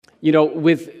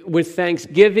With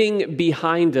Thanksgiving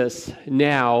behind us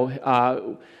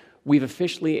now, we've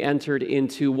officially entered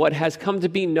into what has come to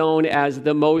be known as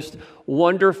the most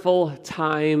wonderful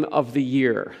time of the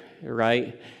year,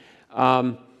 right?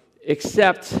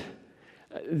 Except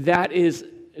that is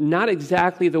not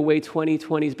exactly the way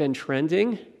 2020 has been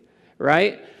trending,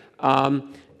 right?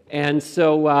 And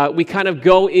so we kind of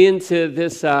go into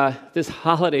this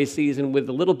holiday season with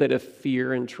a little bit of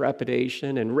fear and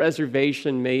trepidation and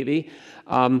reservation maybe,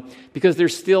 because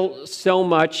there's still so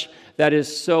much that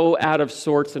is so out of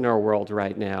sorts in our world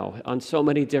right now on so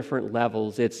many different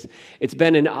levels. It's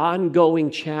been an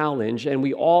ongoing challenge, and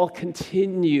we all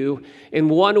continue in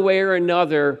one way or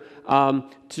another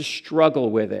to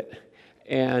struggle with it.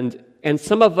 And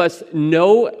some of us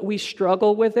know we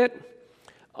struggle with it.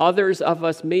 Others of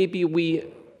us, maybe we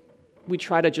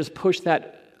try to just push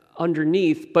that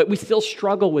underneath, but we still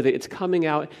struggle with it. It's coming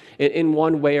out in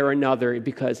one way or another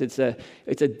because it's a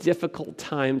difficult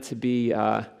time to be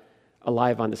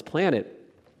alive on this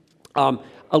planet. A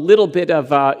little bit of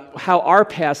how our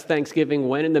past Thanksgiving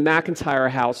went in the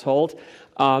McIntyre household.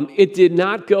 It did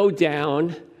not go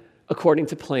down according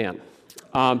to plan.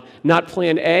 Not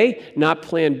plan A, not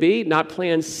plan B, not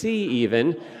plan C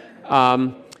even.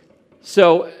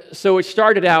 So it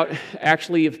started out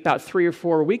actually about 3 or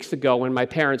 4 weeks ago when my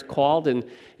parents called and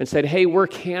said, hey, we're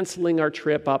canceling our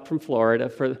trip up from Florida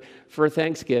for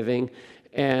Thanksgiving.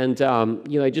 And,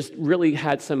 I just really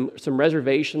had some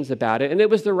reservations about it. And it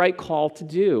was the right call to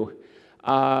do,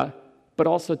 but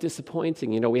also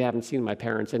disappointing. We haven't seen my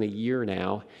parents in a year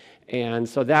now. And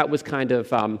so that was kind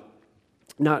of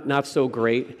not so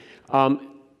great.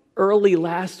 Early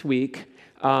last week,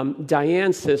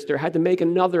 Diane's sister had to make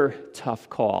another tough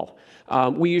call.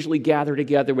 We usually gather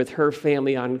together with her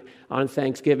family on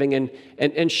Thanksgiving,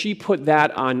 and she put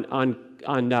that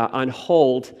on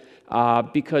hold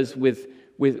because with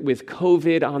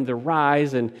COVID on the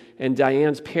rise and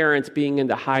Diane's parents being in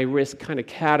the high risk kind of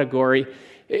category,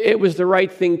 it was the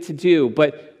right thing to do.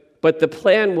 But the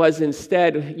plan was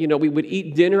instead, we would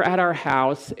eat dinner at our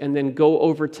house and then go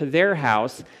over to their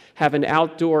house, have an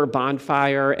outdoor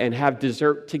bonfire, and have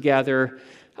dessert together.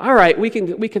 All right, we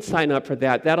can sign up for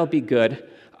that. That'll be good.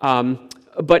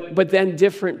 But then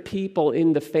different people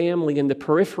in the family, in the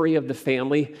periphery of the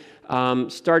family,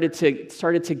 started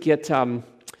to get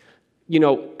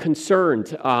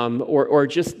concerned, or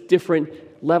just different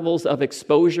levels of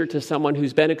exposure to someone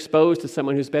who's been exposed to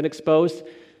someone who's been exposed.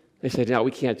 They said, no,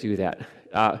 we can't do that.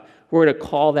 We're going to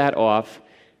call that off.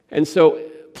 And so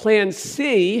plan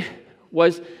C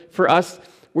was for us,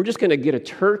 we're just going to get a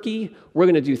turkey. We're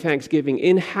going to do Thanksgiving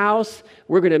in-house.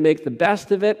 We're going to make the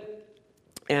best of it.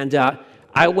 And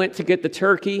I went to get the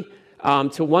turkey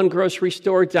to one grocery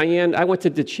store. Diane, I went to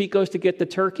DeChico's to get the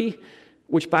turkey,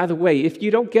 which, by the way, if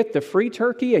you don't get the free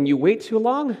turkey and you wait too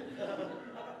long,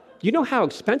 you know how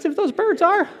expensive those birds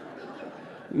are?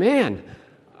 Man.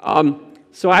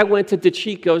 So I went to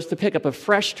DeChico's to pick up a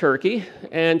fresh turkey,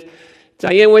 and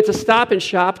Diane went to Stop and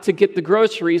Shop to get the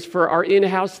groceries for our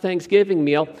in-house Thanksgiving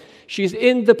meal. She's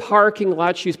in the parking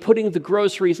lot. She's putting the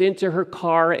groceries into her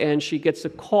car, and she gets a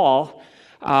call,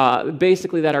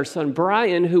 basically that our son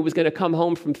Brian, who was going to come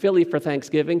home from Philly for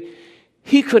Thanksgiving,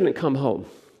 he couldn't come home,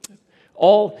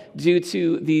 all due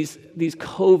to these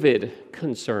COVID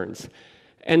concerns.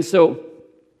 And so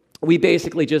we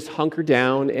basically just hunkered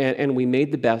down and we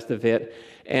made the best of it.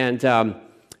 And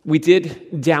we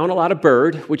did down a lot of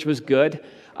bird, which was good.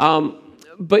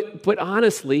 But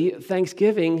honestly,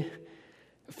 Thanksgiving,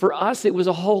 for us, it was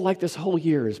a whole, like this whole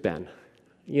year has been,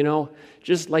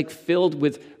 just like filled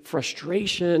with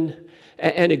frustration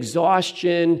and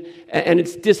exhaustion, and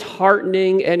it's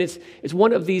disheartening, and it's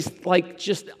one of these like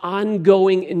just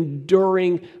ongoing,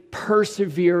 enduring,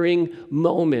 persevering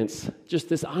moments, just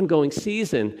this ongoing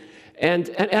season. And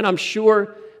I'm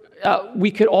sure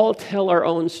we could all tell our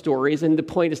own stories, and the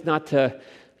point is not to,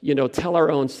 tell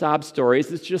our own sob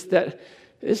stories. It's just that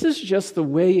this is just the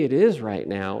way it is right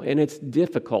now, and it's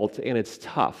difficult and it's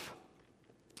tough.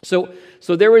 So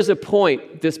there was a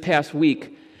point this past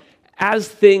week as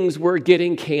things were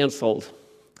getting canceled,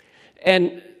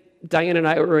 and Diane and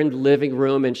I were in the living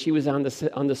room, and she was on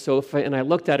the sofa, and I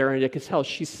looked at her, and I could tell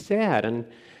she's sad, and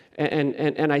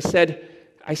I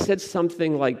said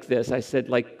something like this. I said,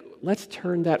 let's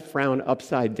turn that frown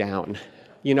upside down.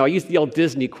 I used the old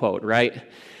Disney quote, right?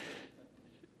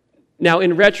 Now,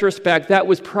 in retrospect, that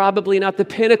was probably not the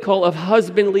pinnacle of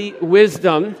husbandly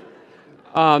wisdom,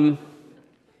 but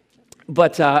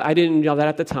I didn't know that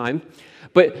at the time.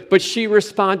 But she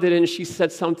responded, and she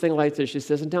said something like this. She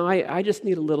says, no, I just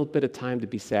need a little bit of time to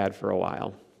be sad for a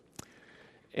while.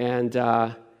 And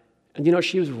And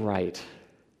she was right.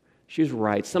 She was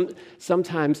right.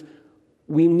 Sometimes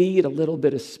we need a little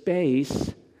bit of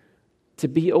space to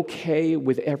be okay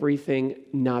with everything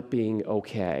not being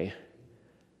okay.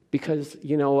 Because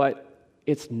you know what?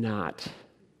 It's not.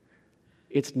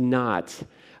 It's not.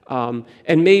 And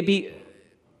maybe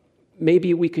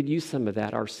we could use some of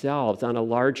that ourselves on a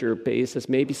larger basis.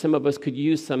 Maybe some of us could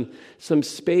use some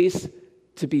space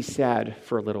to be sad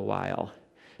for a little while.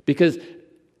 Because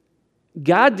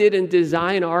God didn't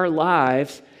design our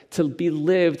lives to be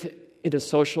lived in a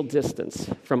social distance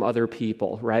from other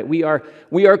people, right? We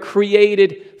are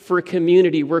created for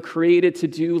community. We're created to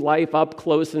do life up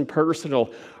close and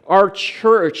personal. Our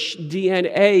church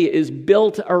DNA is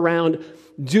built around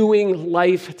doing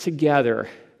life together.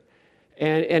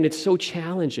 And it's so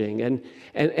challenging.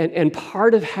 And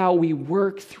part of how we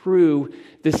work through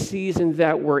the season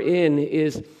that we're in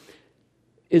is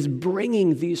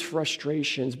bringing these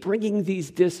frustrations, bringing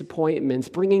these disappointments,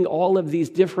 bringing all of these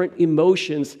different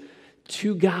emotions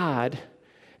to God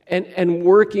and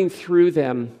working through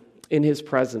them in His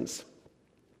presence.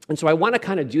 And so I want to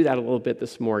kind of do that a little bit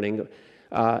this morning.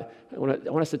 I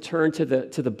want us to turn to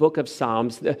the book of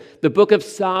Psalms. The book of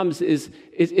Psalms is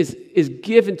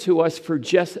given to us for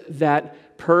just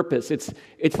that purpose. It's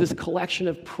this collection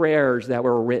of prayers that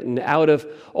were written out of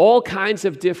all kinds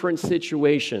of different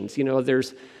situations.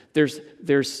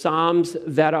 There's psalms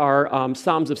that are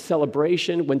psalms of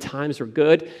celebration when times are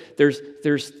good.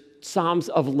 There's psalms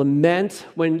of lament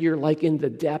when you're like in the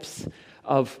depths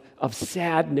of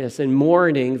sadness and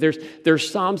mourning.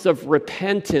 There's psalms of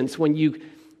repentance when you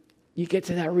get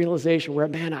to that realization where,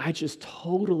 man, I just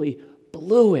totally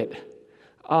blew it.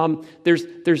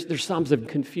 There's psalms of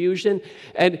confusion,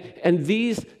 and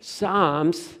these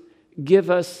psalms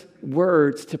give us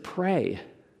words to pray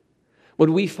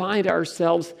when we find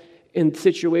ourselves in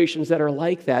situations that are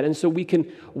like that. And so we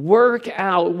can work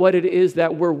out what it is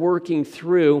that we're working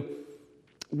through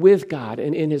with God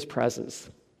and in His presence.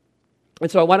 And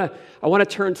so I want to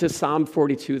turn to Psalm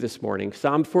 42 this morning.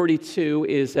 Psalm 42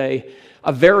 is a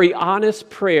very honest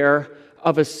prayer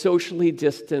of a socially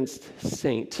distanced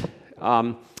saint.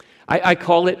 I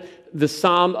call it the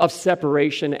Psalm of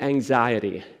separation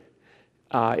anxiety.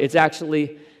 It's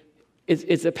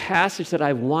a passage that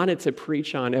I've wanted to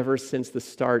preach on ever since the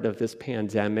start of this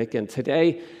pandemic, and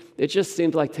today it just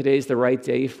seemed like today's the right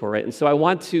day for it. And so I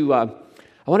want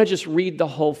to just read the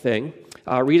whole thing,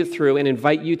 read it through, and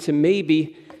invite you to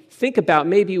maybe think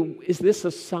about is this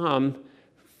a psalm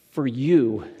for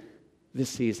you this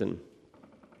season?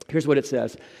 Here's what it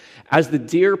says: "As the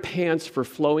deer pants for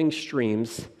flowing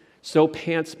streams, so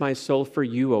pants my soul for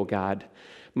you, O God.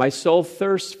 My soul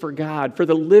thirsts for God, for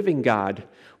the living God.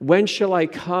 When shall I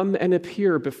come and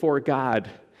appear before God?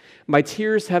 My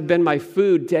tears have been my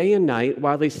food day and night,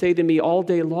 while they say to me all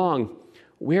day long,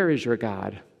 'Where is your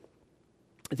God?'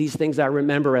 These things I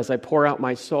remember as I pour out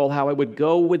my soul, how I would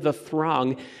go with the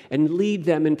throng and lead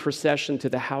them in procession to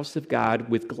the house of God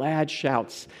with glad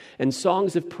shouts and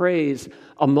songs of praise,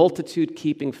 a multitude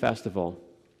keeping festival.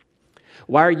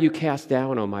 Why are you cast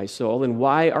down, O my soul, and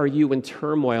why are you in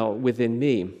turmoil within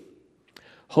me?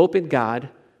 Hope in God,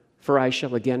 for I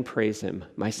shall again praise Him,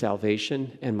 my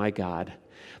salvation and my God.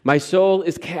 My soul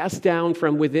is cast down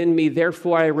from within me,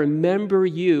 therefore I remember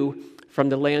you from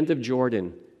the land of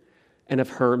Jordan and of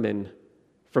Hermon,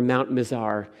 from Mount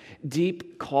Mizar.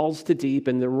 Deep calls to deep,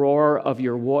 and the roar of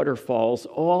your waterfalls.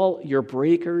 All your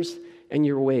breakers and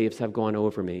your waves have gone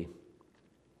over me.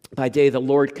 By day the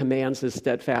Lord commands His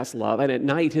steadfast love, and at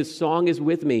night His song is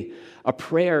with me, a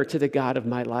prayer to the God of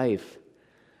my life.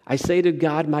 I say to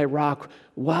God, my rock,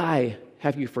 why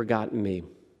have you forgotten me?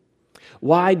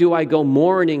 Why do I go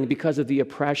mourning because of the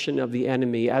oppression of the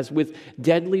enemy? As with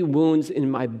deadly wounds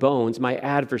in my bones, my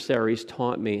adversaries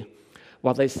taunt me,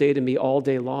 while they say to me all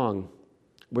day long,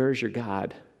 'Where is your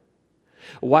God?'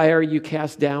 Why are you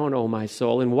cast down, O my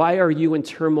soul, and why are you in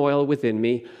turmoil within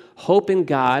me? Hope in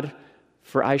God,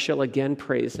 for I shall again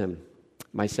praise Him,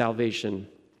 my salvation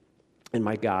and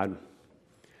my God."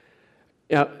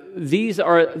 Now, these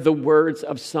are the words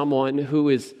of someone who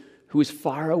is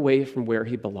far away from where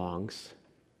he belongs,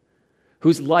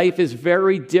 whose life is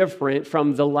very different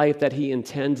from the life that he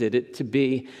intended it to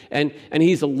be, and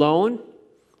he's alone.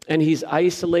 And he's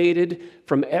isolated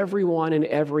from everyone and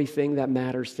everything that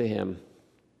matters to him.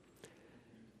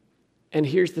 And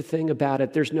here's the thing about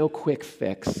it: there's no quick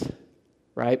fix,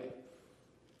 right?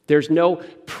 There's no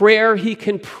prayer he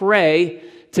can pray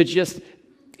to just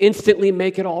instantly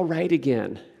make it all right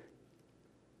again.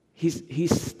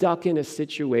 He's stuck in a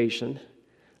situation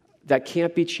that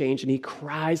can't be changed, and he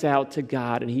cries out to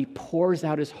God, and he pours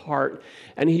out his heart,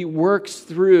 and he works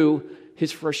through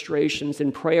his frustrations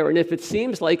in prayer. And if it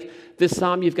seems like this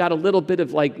psalm, you've got a little bit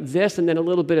of like this and then a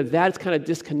little bit of that, it's kind of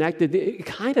disconnected. It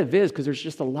kind of is, because there's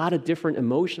just a lot of different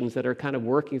emotions that are kind of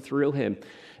working through him.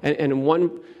 And in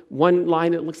one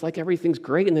line, it looks like everything's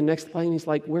great. And the next line, he's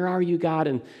like, where are you, God?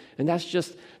 And that's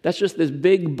just this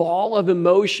big ball of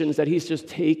emotions that he's just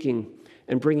taking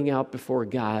and bringing out before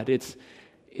God. It's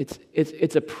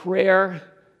a prayer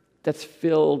that's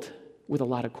filled with a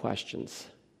lot of questions.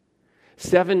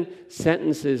 7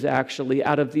 sentences, actually,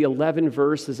 out of the 11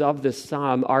 verses of this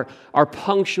psalm are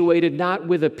punctuated not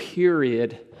with a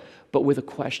period, but with a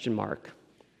question mark.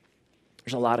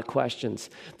 There's a lot of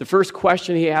questions. The first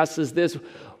question he asks is this: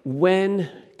 when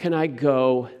can I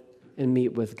go and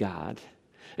meet with God?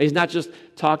 And he's not just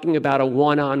talking about a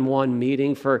one-on-one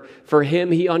meeting. For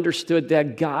him, he understood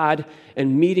that God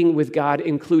and meeting with God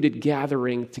included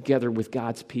gathering together with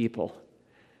God's people.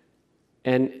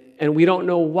 And we don't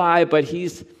know why, but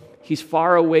he's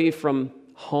far away from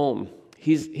home.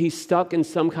 He's stuck in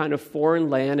some kind of foreign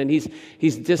land, and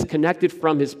he's disconnected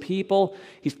from his people.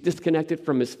 He's disconnected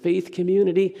from his faith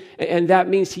community, and that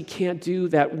means he can't do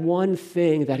that one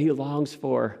thing that he longs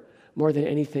for more than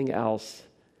anything else.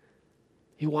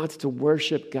 He wants to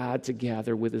worship God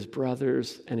together with his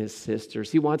brothers and his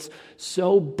sisters. He wants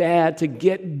so bad to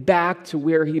get back to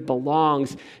where he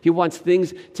belongs. He wants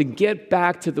things to get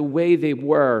back to the way they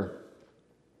were.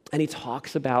 And he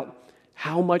talks about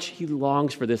how much he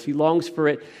longs for this. He longs for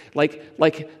it like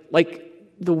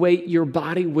the way your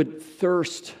body would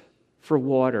thirst for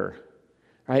water,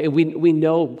 right? And we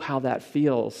know how that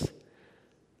feels.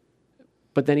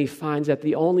 But then he finds that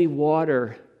the only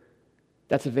water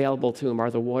that's available to him are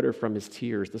the water from his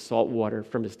tears, the salt water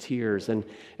from his tears. And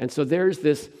so there's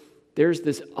this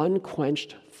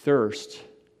unquenched thirst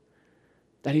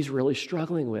that he's really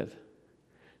struggling with.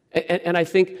 And I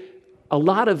think a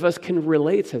lot of us can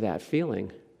relate to that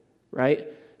feeling, right?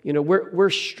 You know, we're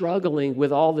struggling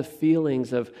with all the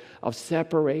feelings of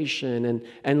separation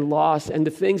and loss and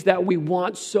the things that we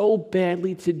want so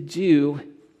badly to do,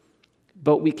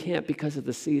 but we can't because of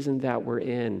the season that we're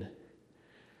in.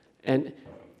 And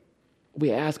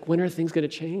we ask, when are things going to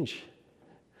change?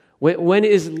 When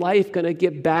is life going to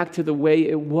get back to the way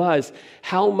it was?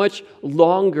 How much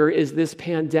longer is this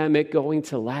pandemic going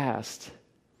to last?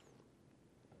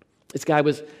 This guy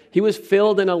was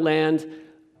filled in a land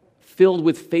filled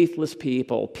with faithless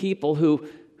people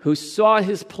who saw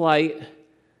his plight,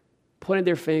 pointed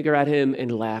their finger at him,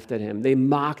 and laughed at him. They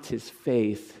mocked his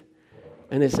faith.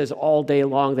 And it says all day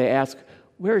long they ask,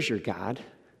 where's your God?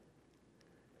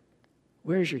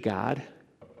 Where's your God?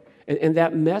 And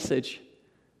that message,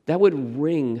 that would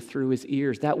ring through his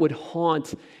ears. That would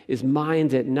haunt his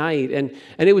mind at night. And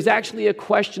it was actually a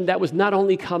question that was not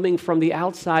only coming from the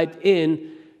outside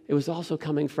in, it was also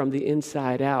coming from the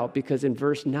inside out. Because in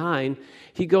verse 9,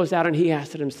 he goes out and he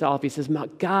asks it himself. He says, my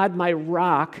God, my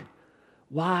rock,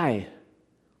 why?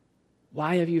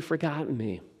 Why have you forgotten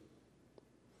me?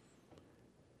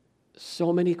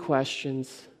 So many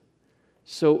questions,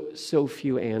 so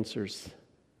few answers.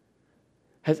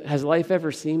 Has life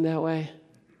ever seemed that way?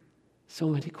 So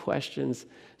many questions,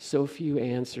 so few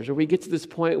answers. Or we get to this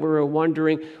point where we're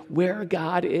wondering where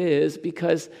God is,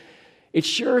 because it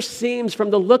sure seems from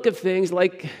the look of things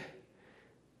like,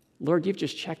 Lord, you've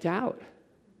just checked out.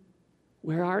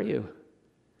 Where are you?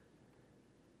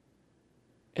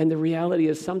 And the reality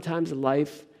is sometimes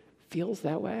life feels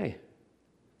that way.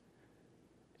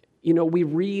 You know, we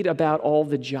read about all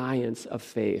the giants of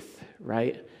faith,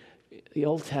 right? The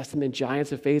Old Testament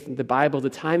giants of faith in the Bible, the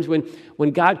times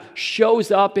when God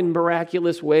shows up in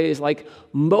miraculous ways, like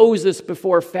Moses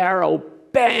before Pharaoh,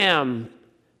 bam,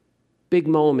 big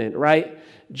moment, right?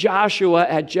 Joshua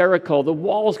at Jericho, the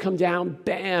walls come down,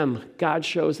 bam, God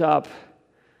shows up,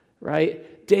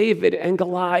 right? David and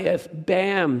Goliath,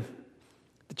 bam,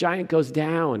 the giant goes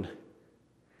down.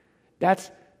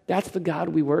 That's the God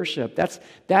we worship.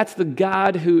 That's the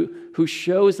God who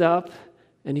shows up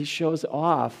and he shows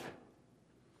off.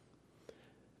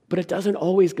 But it doesn't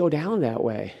always go down that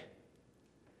way.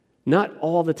 Not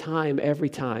all the time, every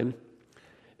time.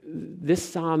 This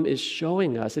psalm is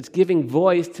showing us, it's giving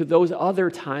voice to those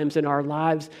other times in our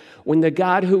lives when the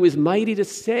God who is mighty to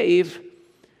save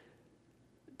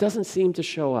doesn't seem to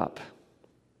show up.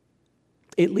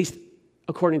 At least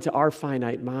according to our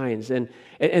finite minds. And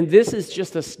this is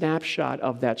just a snapshot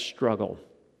of that struggle.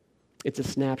 It's a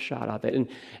snapshot of it.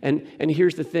 And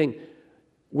here's the thing.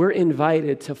 We're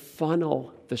invited to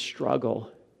funnel the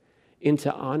struggle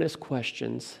into honest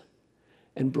questions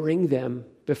and bring them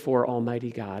before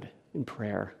Almighty God in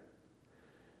prayer.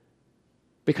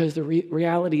 Because the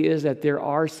reality is that there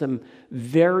are some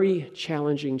very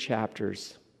challenging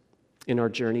chapters in our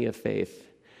journey of faith.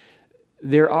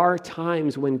 There are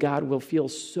times when God will feel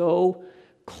so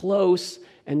close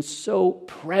and so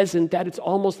present that it's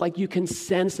almost like you can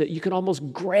sense it. You can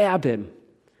almost grab him.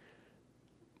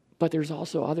 But there's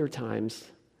also other times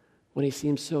when he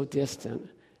seems so distant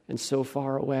and so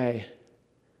far away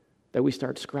that we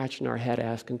start scratching our head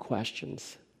asking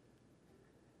questions.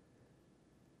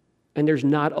 And there's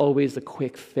not always a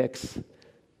quick fix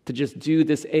to just do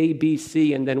this A, B,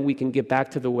 C, and then we can get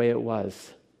back to the way it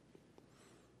was.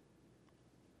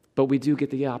 But we do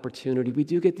get the opportunity, we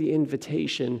do get the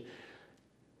invitation.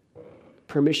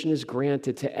 Permission is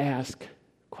granted to ask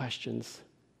questions.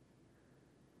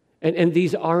 And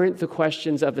these aren't the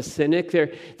questions of a cynic.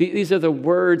 These are the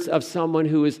words of someone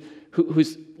who's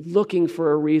looking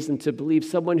for a reason to believe,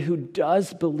 someone who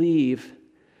does believe,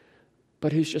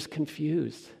 but who's just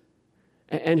confused.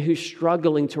 And who's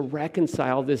struggling to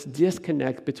reconcile this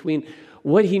disconnect between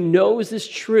what he knows is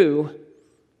true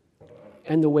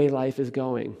and the way life is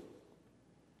going.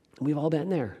 We've all been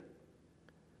there.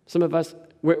 Some of us,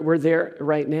 we're there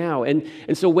right now. And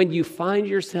so when you find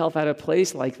yourself at a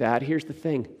place like that, here's the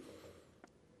thing.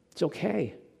 It's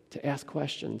okay to ask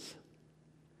questions.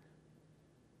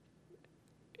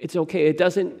 It's okay. It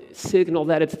doesn't signal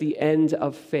that it's the end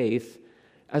of faith.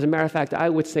 As a matter of fact, I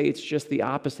would say it's just the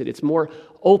opposite. It's more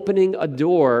opening a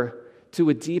door to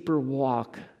a deeper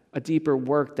walk, a deeper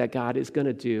work that God is going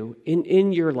to do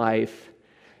in your life,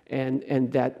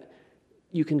 and that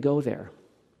you can go there.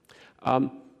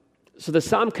 So the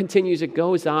psalm continues, it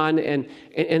goes on, and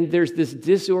there's this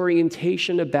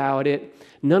disorientation about it.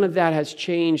 None of that has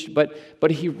changed, but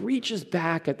he reaches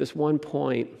back at this one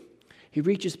point. He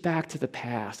reaches back to the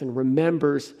past and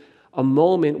remembers a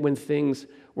moment when things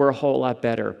were a whole lot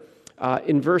better.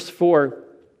 In verse 4,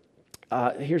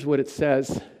 here's what it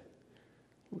says.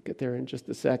 We'll get there in just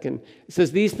a second. It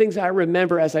says, "These things I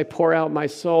remember as I pour out my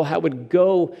soul, how I would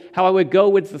go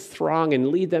with the throng and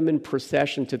lead them in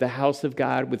procession to the house of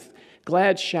God with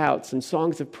glad shouts and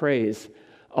songs of praise,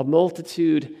 a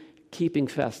multitude keeping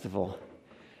festival."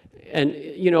 And,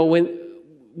 you know,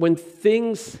 when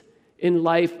things in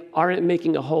life aren't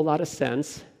making a whole lot of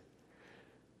sense,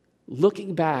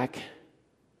 looking back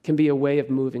can be a way of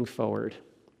moving forward.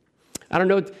 I don't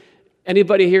know,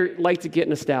 anybody here like to get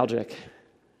nostalgic?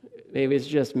 Maybe it's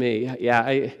just me.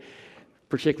 Yeah,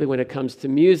 particularly when it comes to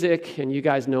music, and you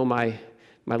guys know my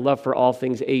love for all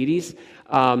things 80s.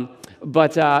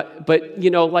 But you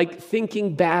know, like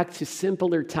thinking back to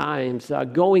simpler times,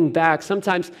 going back.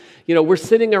 Sometimes, you know, we're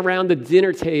sitting around the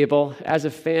dinner table as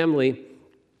a family,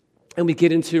 and we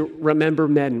get into remember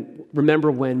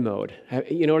when mode.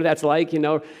 You know what that's like? You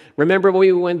know, remember when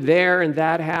we went there and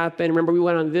that happened. Remember we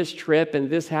went on this trip and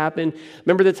this happened.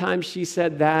 Remember the time she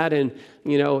said that, and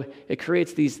you know, it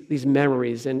creates these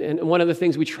memories. And one of the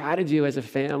things we try to do as a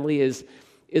family is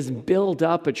build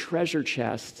up a treasure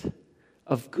chest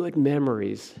of good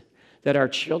memories that our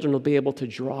children will be able to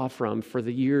draw from for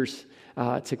the years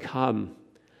to come.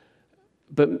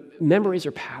 But memories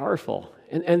are powerful.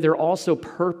 And they're also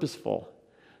purposeful.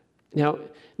 Now,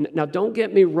 don't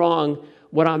get me wrong.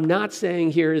 What I'm not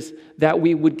saying here is that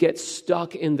we would get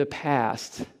stuck in the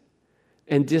past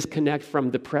and disconnect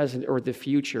from the present or the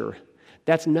future.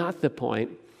 That's not the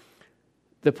point.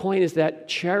 The point is that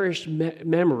cherished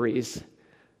memories,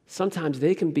 sometimes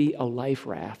they can be a life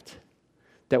raft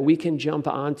that we can jump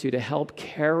onto to help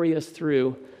carry us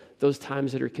through those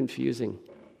times that are confusing.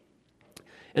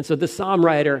 And so the psalm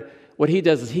writer, what he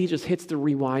does is he just hits the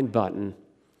rewind button,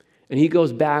 and he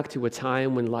goes back to a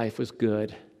time when life was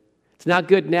good. It's not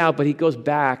good now, but he goes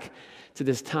back to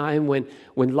this time when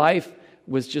life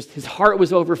was just, his heart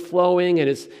was overflowing and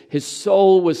his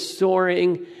soul was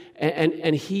soaring,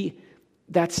 and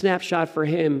that snapshot for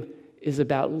him is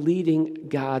about leading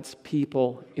God's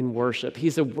people in worship.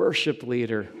 He's a worship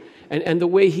leader. And the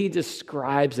way he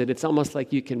describes it, it's almost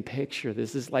like you can picture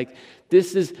this.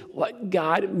 This is what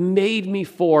God made me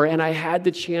for, and I had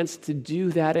the chance to do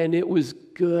that, and it was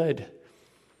good.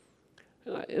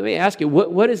 Let me ask you,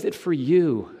 what is it for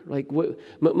you?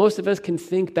 Most of us can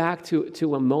think back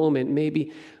to a moment,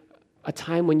 maybe a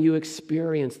time when you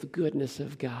experienced the goodness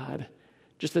of God.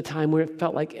 Just a time where it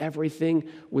felt like everything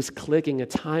was clicking, a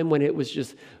time when it was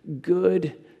just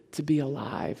good to be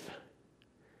alive.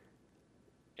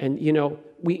 And, you know,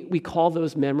 we call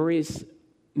those memories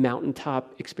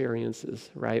mountaintop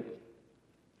experiences, right?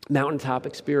 Mountaintop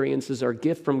experiences are a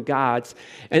gift from God,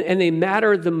 and they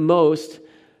matter the most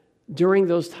during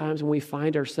those times when we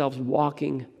find ourselves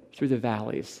walking through the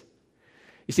valleys.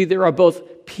 You see, there are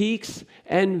both peaks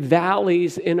and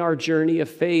valleys in our journey of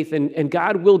faith, and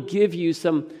God will give you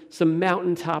some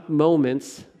mountaintop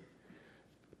moments.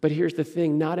 But here's the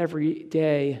thing, not every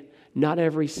day, not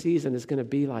every season is going to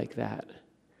be like that.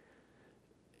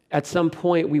 At some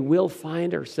point, we will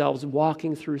find ourselves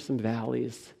walking through some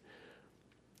valleys.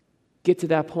 Get to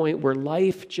that point where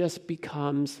life just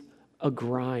becomes a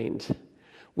grind.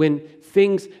 When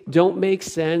things don't make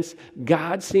sense,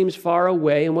 God seems far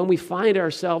away, and when we find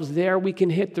ourselves there, we can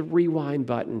hit the rewind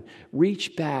button,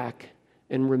 reach back,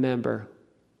 and remember.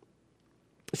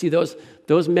 See, those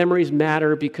memories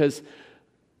matter because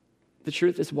the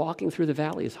truth is walking through the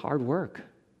valley is hard work.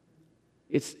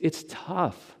 It's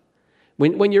tough.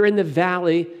 When you're in the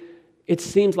valley, it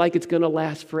seems like it's going to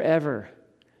last forever.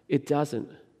 It doesn't.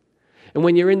 And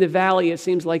when you're in the valley, it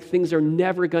seems like things are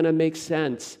never going to make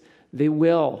sense. They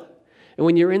will. And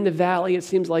when you're in the valley, it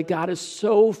seems like God is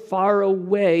so far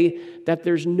away that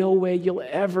there's no way you'll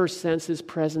ever sense His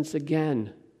presence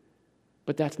again.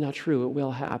 But that's not true. It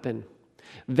will happen.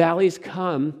 Valleys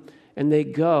come and they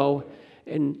go,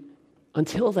 and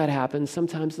until that happens,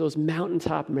 sometimes those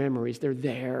mountaintop memories, they're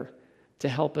there to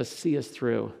help us see us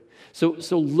through. So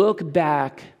look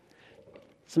back.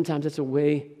 Sometimes it's a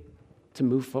way to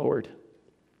move forward.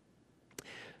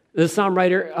 The psalm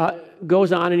writer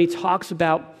goes on and he talks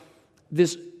about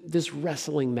this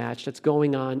wrestling match that's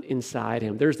going on inside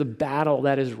him. There's the battle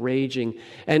that is raging.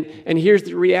 And here's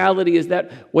the reality is that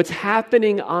what's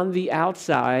happening on the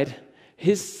outside,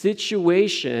 his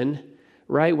situation,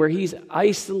 right, where he's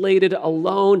isolated,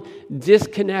 alone,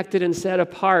 disconnected, and set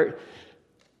apart,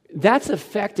 that's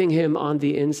affecting him on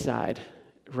the inside,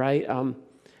 right?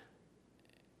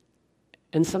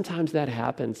 And sometimes that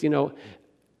happens.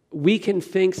 We can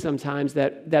think sometimes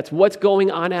that's what's going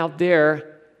on out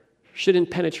there shouldn't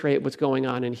penetrate what's going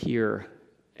on in here.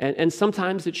 And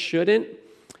sometimes it shouldn't,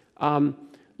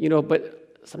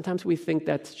 but sometimes we think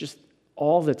that's just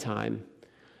all the time.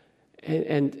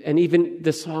 And even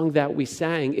the song that we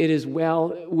sang, "It is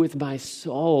well with my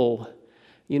soul,"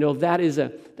 that is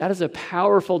a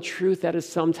powerful truth that is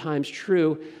sometimes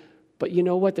true. But you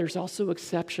know what? There's also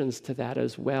exceptions to that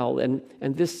as well. And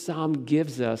this psalm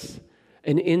gives us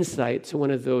an insight to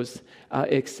one of those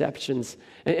exceptions.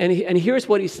 And here's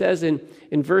what he says in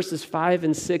verses 5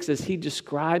 and 6 as he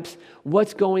describes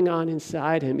what's going on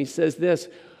inside him. He says this,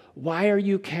 "Why are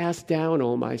you cast down,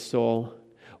 O my soul?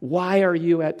 Why are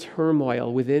you at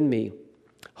turmoil within me?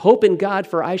 Hope in God,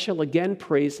 for I shall again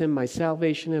praise Him, my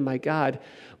salvation and my God.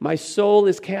 My soul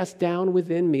is cast down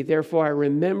within me. Therefore I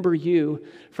remember you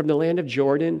from the land of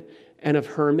Jordan and of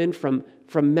Hermon, from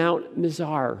Mount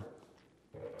Mizar."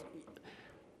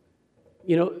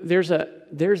 There's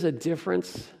a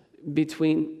difference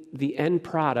between the end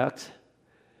product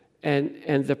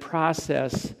and the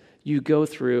process you go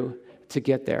through to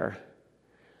get there.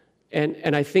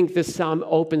 And I think this psalm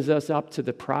opens us up to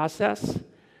the process.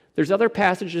 There's other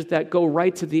passages that go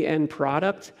right to the end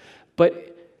product,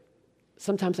 but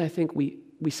sometimes I think we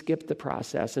skip the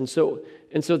process. And so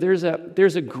there's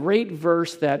a great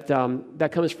verse that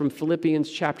comes from Philippians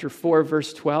chapter 4,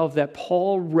 verse 12, that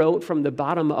Paul wrote from the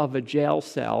bottom of a jail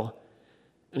cell.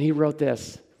 And he wrote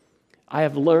this, "I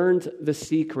have learned the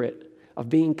secret of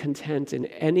being content in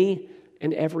any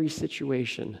and every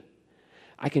situation.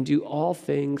 I can do all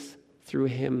things through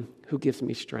Him who gives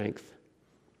me strength."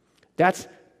 That's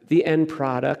the end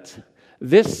product.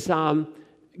 This psalm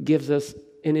gives us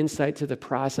an insight to the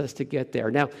process to get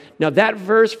there. Now that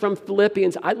verse from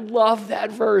Philippians, I love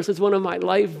that verse. It's one of my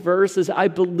life verses. I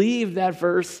believe that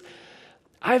verse.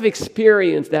 I've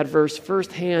experienced that verse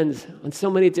firsthand on so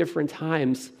many different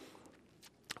times,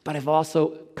 but I've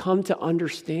also come to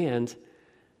understand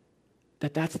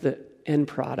that that's the end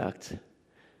product.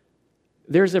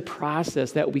 There's a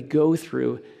process that we go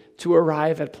through to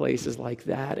arrive at places like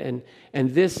that, and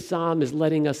this psalm is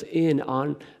letting us in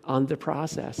on the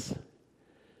process.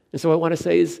 And so what I want to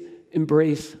say is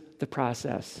embrace the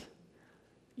process.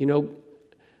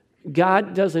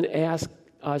 God doesn't ask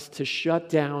us to shut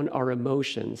down our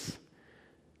emotions,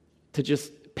 to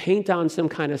just paint on some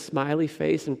kind of smiley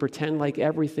face and pretend like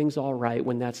everything's all right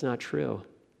when that's not true.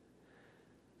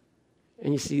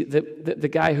 And you see, the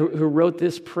guy who wrote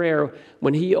this prayer,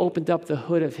 when he opened up the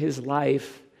hood of his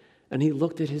life and he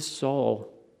looked at his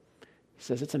soul, he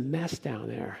says, "It's a mess down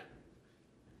there.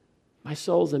 My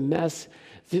soul's a mess."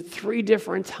 3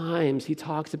 different times he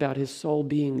talks about his soul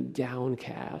being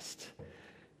downcast.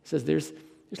 He says, there's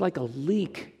like a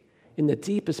leak in the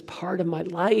deepest part of my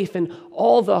life, and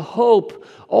all the hope,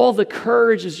 all the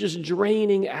courage is just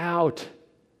draining out.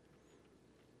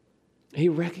 He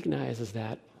recognizes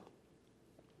that.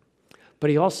 But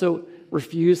he also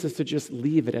refuses to just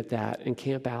leave it at that and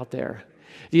camp out there.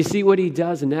 Do you see what he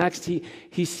does next?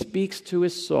 He speaks to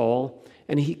his soul,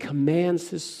 and he commands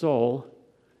his soul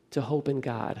to hope in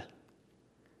God.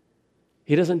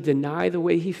 He doesn't deny the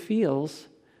way he feels,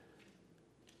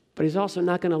 but he's also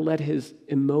not going to let his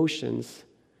emotions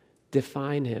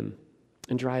define him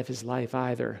and drive his life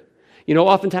either. You know,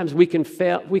 oftentimes we can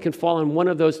fall on one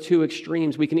of those two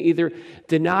extremes. We can either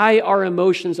deny our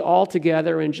emotions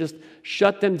altogether and just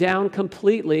shut them down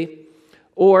completely,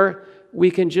 or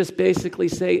we can just basically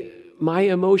say, my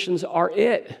emotions are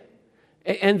it.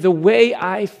 And the way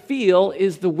I feel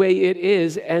is the way it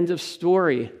is, end of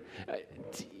story.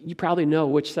 You probably know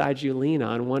which side you lean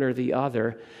on, one or the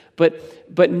other.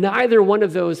 But neither one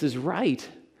of those is right.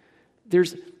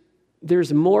 There's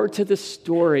more to the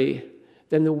story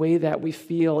than the way that we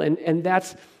feel. And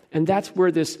that's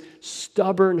where this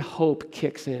stubborn hope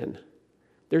kicks in.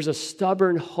 There's a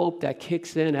stubborn hope that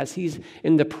kicks in as he's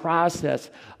in the process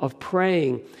of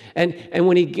praying. And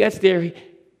when he gets there,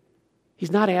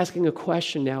 he's not asking a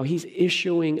question now. He's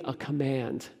issuing a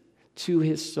command to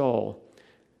his soul.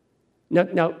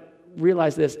 Now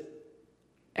realize this.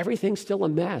 Everything's still a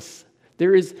mess.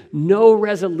 There is no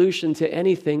resolution to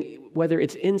anything, whether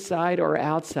it's inside or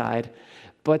outside.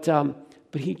 But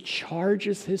he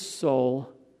charges his soul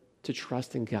to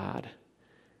trust in God.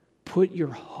 Put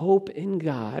your hope in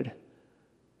God,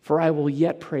 for I will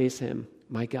yet praise him,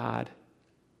 my God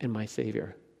and my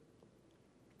Savior.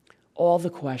 All the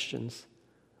questions,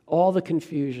 all the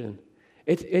confusion,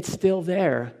 it's still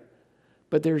there,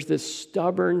 but there's this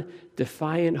stubborn,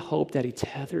 defiant hope that he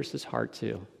tethers his heart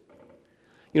to.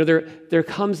 You know, there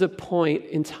comes a point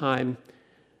in time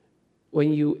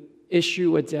when you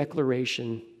issue a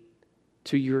declaration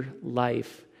to your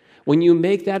life, when you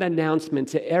make that announcement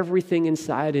to everything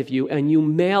inside of you and you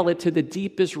mail it to the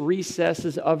deepest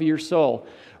recesses of your soul,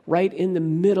 right in the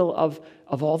middle of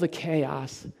all the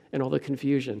chaos and all the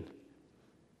confusion.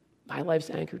 My life's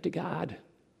anchored to God,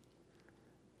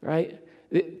 right?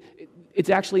 It's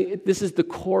actually, this is the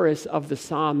chorus of the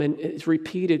psalm, and it's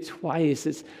repeated twice.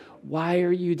 It's, why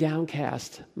are you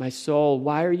downcast, my soul?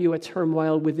 Why are you at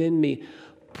turmoil within me?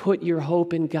 Put your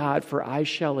hope in God, for I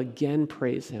shall again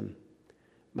praise him,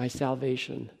 my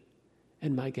salvation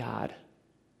and my God.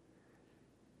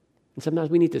 And sometimes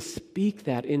we need to speak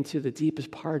that into the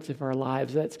deepest parts of our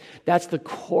lives. That's the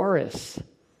chorus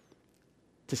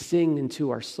to sing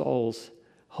into our souls.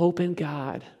 Hope in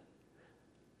God.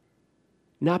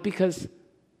 Not because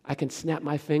I can snap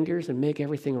my fingers and make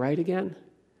everything right again.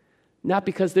 Not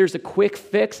because there's a quick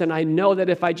fix and I know that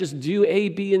if I just do A,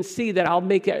 B, and C that I'll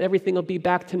make everything will be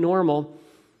back to normal.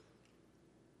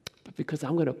 But because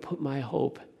I'm going to put my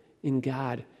hope in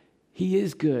God. He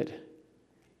is good.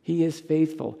 He is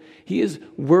faithful. He is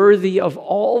worthy of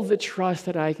all the trust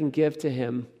that I can give to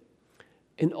him.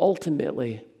 And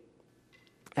ultimately,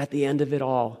 at the end of it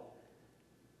all,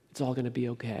 it's all going to be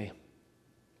okay.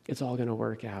 It's all going to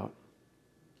work out.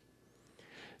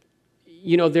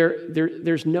 You know,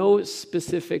 there's no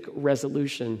specific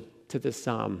resolution to this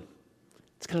psalm.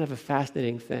 It's kind of a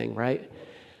fascinating thing, right?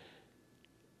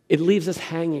 It leaves us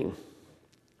hanging.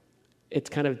 It's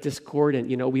kind of discordant.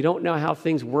 You know, we don't know how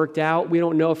things worked out. We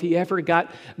don't know if he ever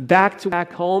got back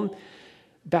home,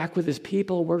 back with his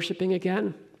people worshiping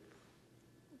again.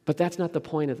 But that's not the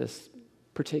point of this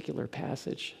particular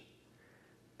passage.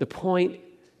 The point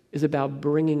is about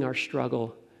bringing our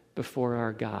struggle before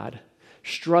our God,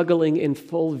 struggling in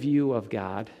full view of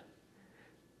God.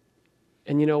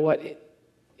 And you know what?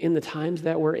 In the times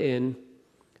that we're in,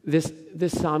 this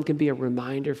psalm can be a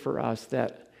reminder for us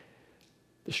that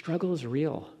the struggle is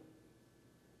real.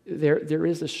 There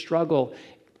is a struggle,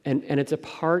 and it's a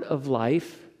part of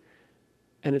life,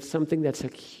 and it's something that's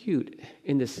acute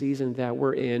in the season that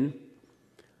we're in.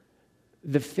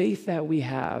 The faith that we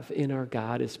have in our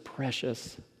God is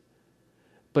precious,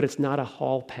 but it's not a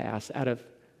hall pass out of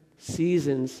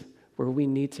seasons where we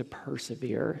need to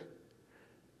persevere,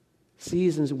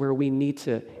 seasons where we need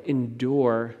to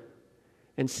endure,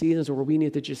 and seasons where we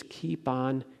need to just keep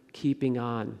on keeping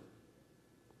on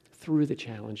through the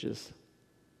challenges.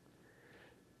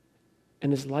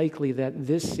 And it's likely that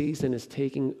this season is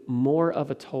taking more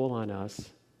of a toll on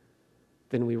us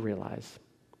than we realize.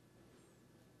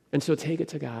 And so take it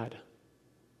to God.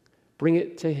 Bring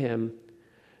it to him.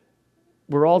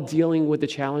 We're all dealing with the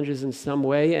challenges in some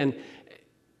way, and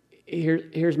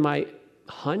here's my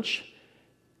hunch,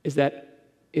 is that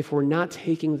if we're not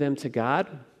taking them to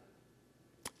God,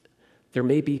 there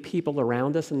may be people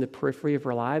around us in the periphery of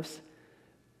our lives.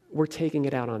 We're taking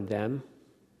it out on them,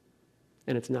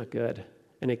 and it's not good,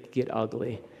 and it can get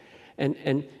ugly.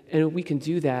 And we can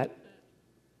do that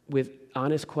with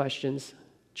honest questions,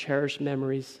 cherished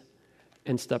memories,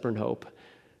 and stubborn hope.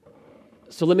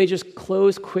 So let me just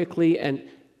close quickly and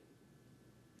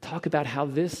talk about how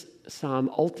this psalm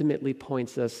ultimately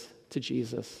points us to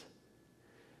Jesus.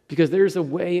 Because there's a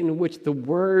way in which the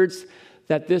words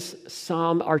that this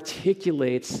psalm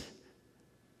articulates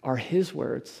are his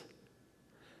words.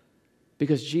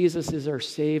 Because Jesus is our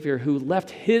Savior who left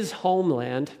his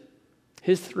homeland,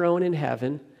 his throne in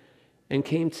heaven, and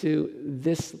came to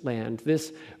this land,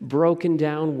 this broken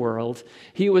down world.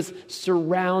 He was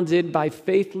surrounded by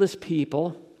faithless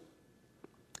people,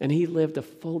 and he lived a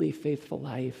fully faithful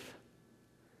life.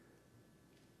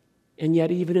 And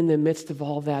yet, even in the midst of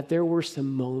all that, there were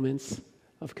some moments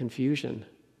of confusion.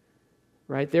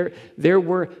 Right? There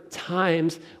were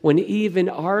times when even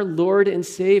our Lord and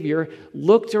Savior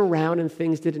looked around and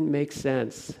things didn't make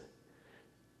sense.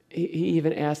 He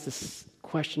even asked this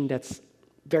question that's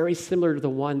very similar to the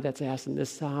one that's asked in this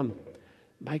psalm.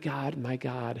 My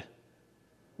God,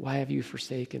 why have you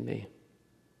forsaken me?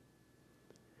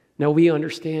 Now we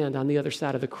understand on the other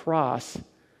side of the cross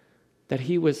that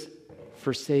he was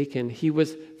forsaken, he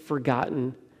was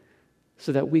forgotten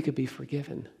so that we could be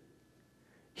forgiven.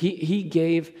 He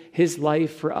gave his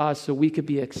life for us so we could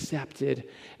be accepted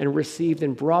and received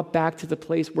and brought back to the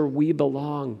place where we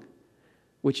belong,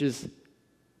 which is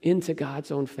into God's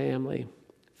own family,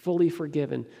 fully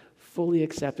forgiven, fully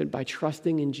accepted by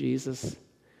trusting in Jesus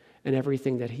and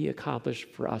everything that he accomplished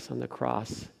for us on the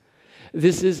cross.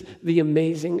 This is the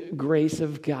amazing grace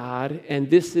of God, and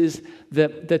this is the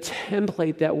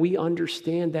template that we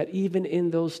understand that even in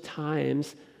those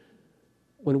times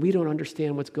when we don't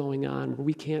understand what's going on, where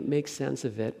we can't make sense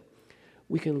of it,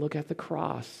 we can look at the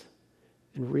cross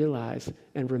and realize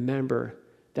and remember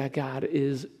that God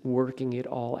is working it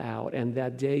all out. And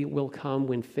that day will come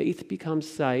when faith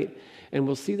becomes sight, and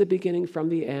we'll see the beginning from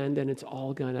the end, and it's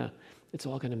all gonna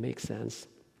make sense.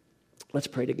 Let's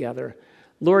pray together.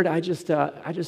 Lord, I just